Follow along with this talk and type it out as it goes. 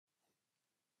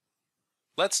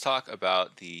Let's talk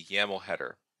about the YAML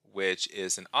header, which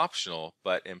is an optional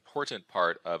but important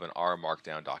part of an R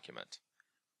Markdown document.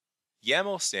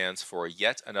 YAML stands for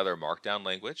Yet Another Markdown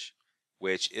Language,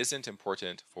 which isn't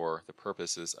important for the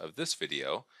purposes of this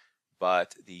video,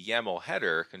 but the YAML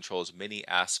header controls many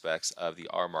aspects of the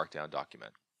R Markdown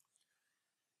document.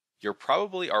 You're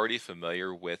probably already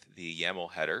familiar with the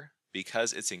YAML header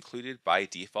because it's included by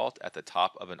default at the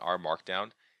top of an R Markdown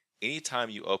anytime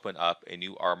you open up a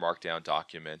new R Markdown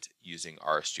document using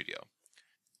RStudio.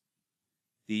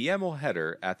 The YAML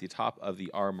header at the top of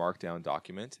the R Markdown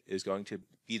document is going to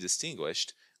be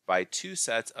distinguished by two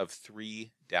sets of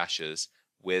three dashes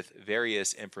with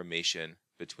various information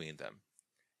between them.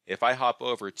 If I hop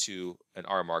over to an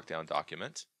R Markdown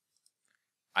document,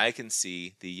 I can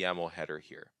see the YAML header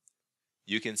here.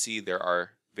 You can see there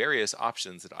are various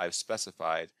options that I've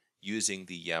specified using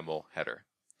the YAML header.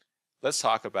 Let's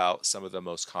talk about some of the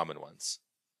most common ones.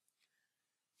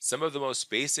 Some of the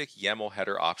most basic YAML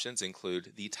header options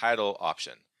include the title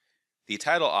option. The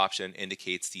title option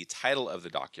indicates the title of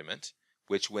the document,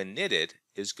 which when knitted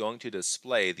is going to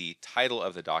display the title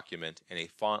of the document in a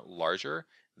font larger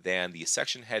than the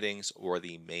section headings or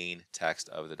the main text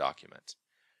of the document.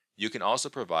 You can also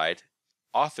provide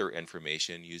author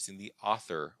information using the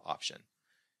author option.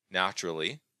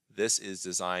 Naturally, this is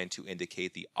designed to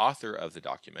indicate the author of the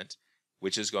document,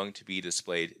 which is going to be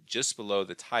displayed just below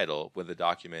the title when the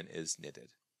document is knitted.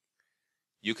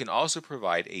 You can also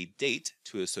provide a date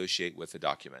to associate with the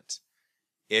document.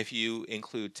 If you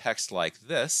include text like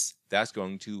this, that's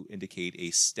going to indicate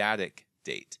a static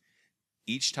date.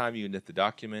 Each time you knit the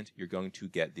document, you're going to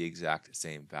get the exact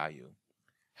same value.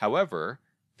 However,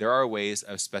 there are ways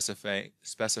of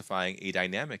specifying a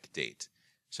dynamic date.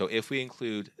 So if we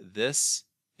include this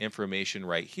information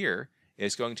right here,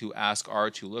 it's going to ask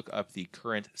R to look up the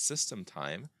current system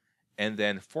time and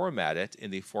then format it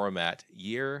in the format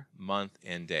year, month,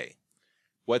 and day.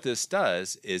 What this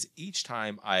does is each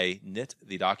time I knit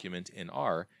the document in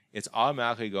R, it's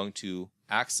automatically going to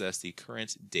access the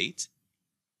current date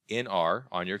in R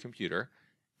on your computer,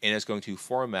 and it's going to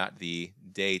format the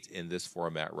date in this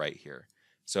format right here.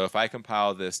 So if I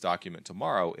compile this document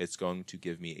tomorrow, it's going to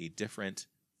give me a different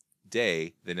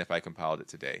day than if I compiled it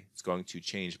today. It's going to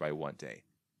change by 1 day.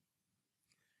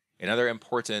 Another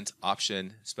important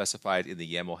option specified in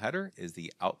the YAML header is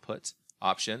the output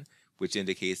option, which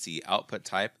indicates the output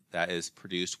type that is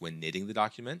produced when knitting the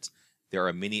document. There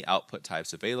are many output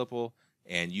types available,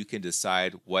 and you can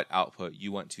decide what output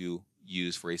you want to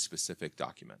use for a specific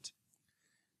document.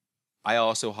 I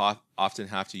also often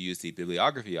have to use the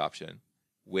bibliography option,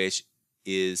 which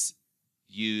is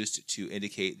used to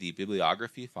indicate the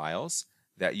bibliography files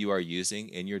that you are using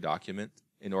in your document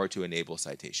in order to enable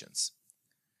citations.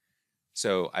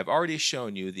 So I've already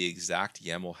shown you the exact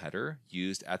YAML header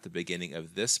used at the beginning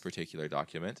of this particular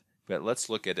document, but let's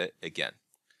look at it again.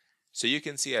 So you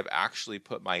can see I've actually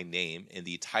put my name in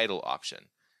the title option.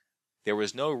 There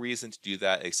was no reason to do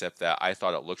that except that I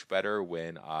thought it looked better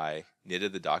when I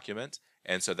knitted the document,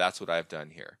 and so that's what I've done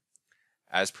here.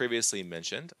 As previously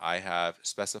mentioned, I have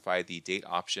specified the date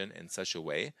option in such a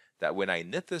way that when I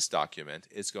knit this document,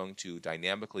 it's going to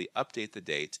dynamically update the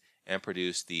date and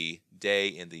produce the day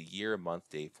in the year, month,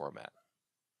 day format.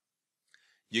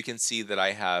 You can see that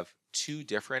I have two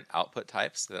different output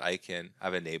types that I can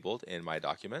have enabled in my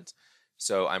document.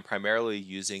 So I'm primarily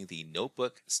using the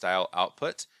notebook style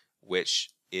output,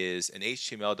 which is an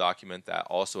HTML document that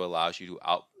also allows you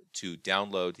to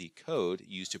download the code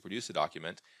used to produce the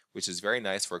document, which is very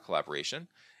nice for collaboration.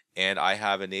 And I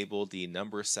have enabled the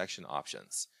number section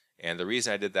options. And the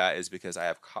reason I did that is because I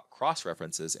have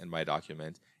cross-references in my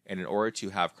document, and in order to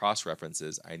have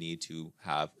cross-references, I need to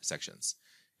have sections.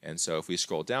 And so if we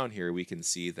scroll down here, we can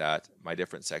see that my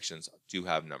different sections do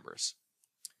have numbers.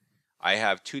 I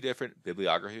have two different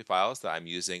bibliography files that I'm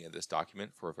using in this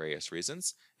document for various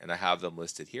reasons, and I have them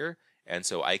listed here. And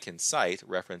so I can cite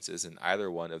references in either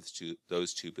one of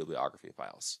those two bibliography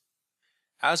files.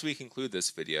 As we conclude this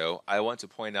video, I want to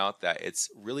point out that it's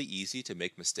really easy to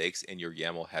make mistakes in your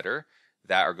YAML header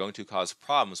that are going to cause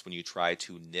problems when you try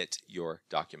to knit your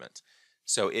document.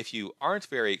 So if you aren't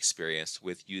very experienced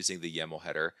with using the YAML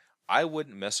header, I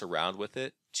wouldn't mess around with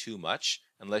it too much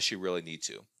unless you really need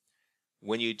to.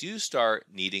 When you do start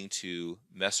needing to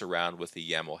mess around with the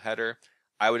YAML header,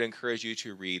 I would encourage you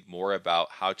to read more about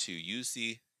how to use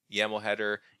the YAML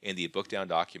header in the bookdown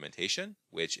documentation,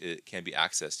 which can be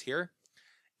accessed here.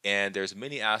 And there's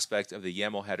many aspects of the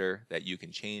YAML header that you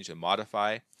can change and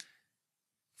modify.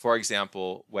 For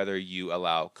example, whether you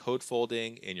allow code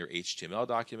folding in your HTML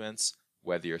documents,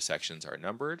 whether your sections are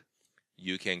numbered.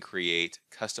 You can create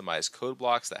customized code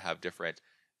blocks that have different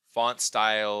font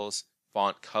styles,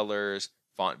 font colors,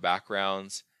 font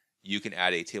backgrounds. You can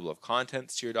add a table of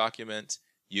contents to your document.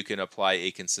 You can apply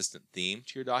a consistent theme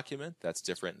to your document that's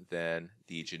different than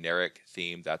the generic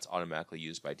theme that's automatically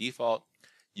used by default.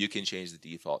 You can change the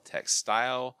default text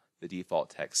style, the default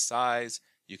text size.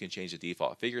 You can change the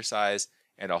default figure size,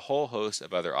 and a whole host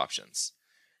of other options.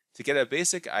 To get a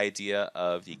basic idea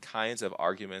of the kinds of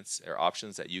arguments or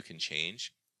options that you can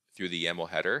change through the YAML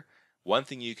header, one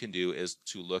thing you can do is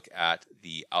to look at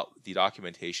the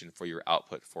documentation for your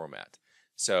output format.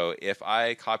 So if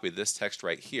I copy this text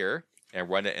right here and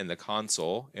run it in the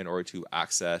console in order to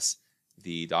access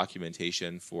the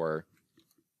documentation for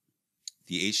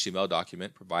the HTML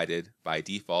document provided by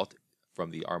default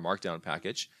from the R Markdown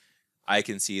package, I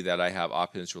can see that I have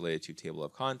options related to table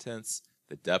of contents,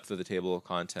 the depth of the table of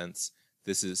contents.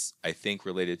 This is, I think,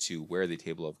 related to where the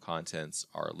table of contents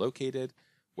are located,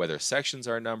 whether sections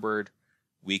are numbered.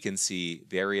 We can see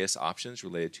various options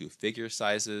related to figure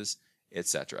sizes,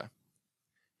 etc.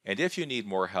 And if you need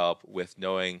more help with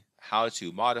knowing how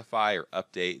to modify or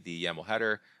update the YAML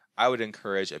header, I would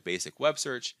encourage a basic web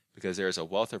search because there is a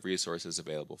wealth of resources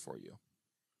available for you.